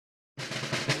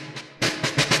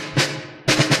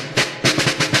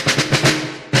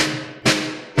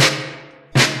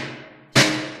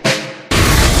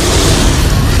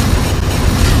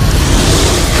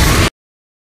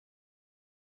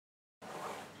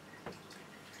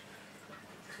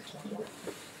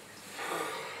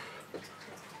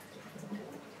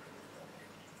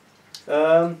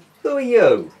Who are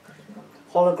you?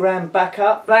 Hologram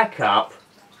backup? Backup?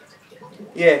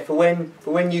 Yeah, for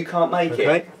when you can't make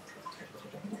it.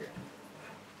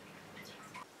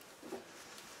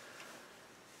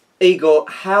 Igor,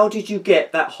 how did you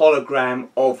get that hologram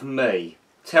of me?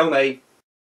 Tell me.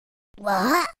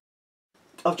 What?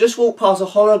 I've just walked past a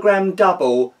hologram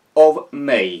double of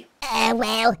me.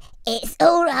 Well, it's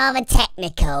all rather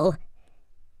technical.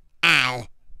 Ow.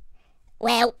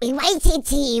 Well, we waited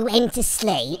till you went to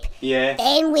sleep. Yeah.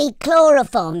 Then we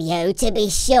chloroformed you to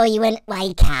be sure you wouldn't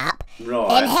wake up. Right.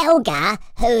 Then Helga,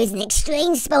 who is an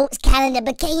extreme sports calendar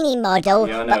bikini model,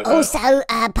 Yeah, I know but her. also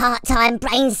a part-time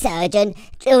brain surgeon,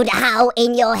 drilled a hole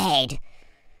in your head.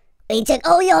 We took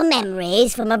all your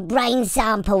memories from a brain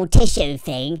sample tissue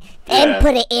thing, then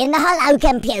put it in the hollow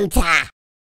computer.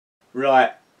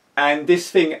 Right. And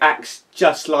this thing acts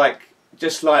just like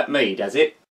me, does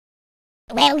it?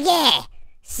 Well, yeah,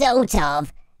 sort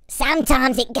of.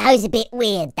 Sometimes it goes a bit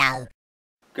weird, though.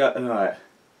 Right.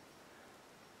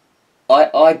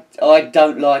 I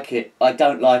don't like it. I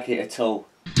don't like it at all.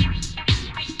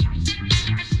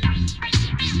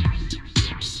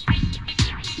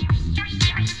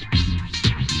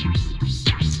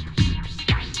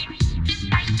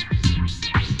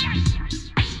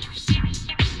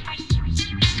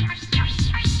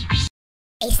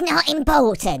 It's not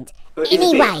important.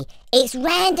 Anyway, it's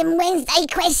Random Wednesday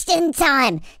Question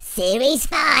time. Series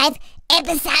 5,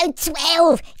 Episode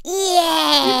 12.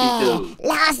 Yeah!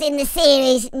 Last in the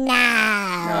series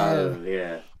now. Oh,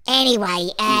 yeah. Anyway,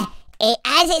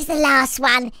 as it's the last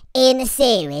one in the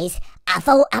series, I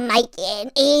thought I'd make it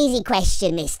an easy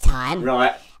question this time.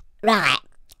 Right. Right.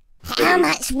 How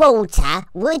much water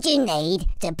would you need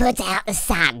to put out the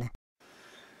sun?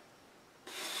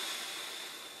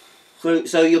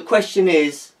 So your question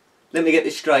is, let me get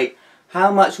this straight,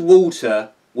 how much water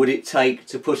would it take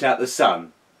to put out the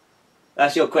sun?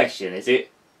 That's your question, is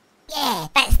it? Yeah,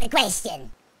 that's the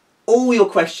question. All your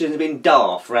questions have been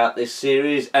daft throughout this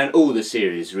series, and all the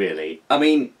series, really. I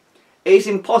mean, it's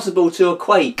impossible to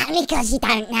equate. Only because you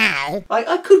don't know.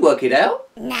 I could work it out.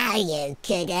 No, you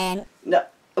couldn't. No,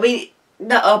 I mean,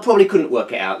 no, I probably couldn't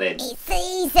work it out then. It's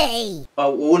easy. I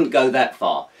wouldn't go that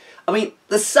far. I mean,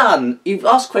 the sun, you've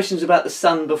asked questions about the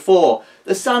sun before.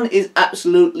 The sun is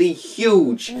absolutely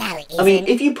huge. No, it isn't. I mean,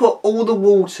 if you put all the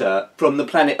water from the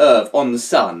planet Earth on the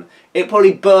sun, it'd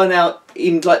probably burn out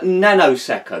in like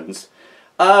nanoseconds.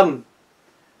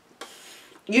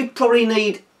 You'd probably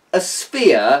need a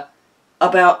sphere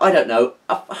about, I don't know,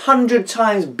 100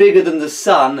 times bigger than the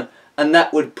sun, and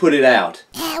that would put it out.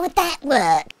 How would that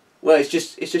work? Well, it's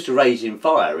just a raging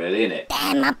fire, really, isn't it?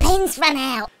 Damn, my pen's run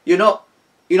out. You're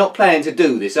not planning to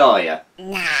do this, are you?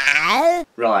 No.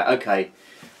 Right, okay.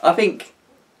 I think,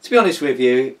 to be honest with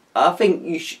you, I think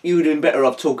you would have been better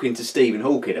off talking to Stephen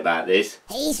Hawking about this.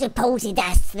 He's reported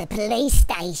us to the police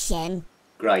station.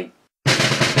 Great.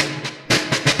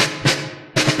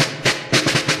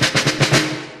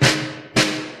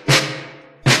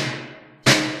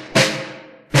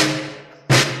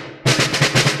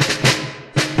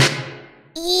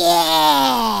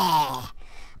 Yeah!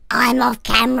 I'm off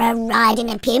camera riding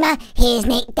a puma. Here's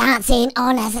Nick dancing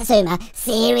on a Sasuma.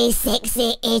 Series 6,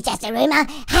 it is just a rumour.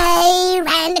 Hey,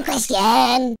 random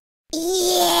question.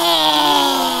 Yeah!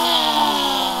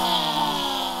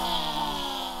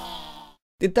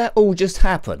 Did that all just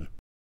happen?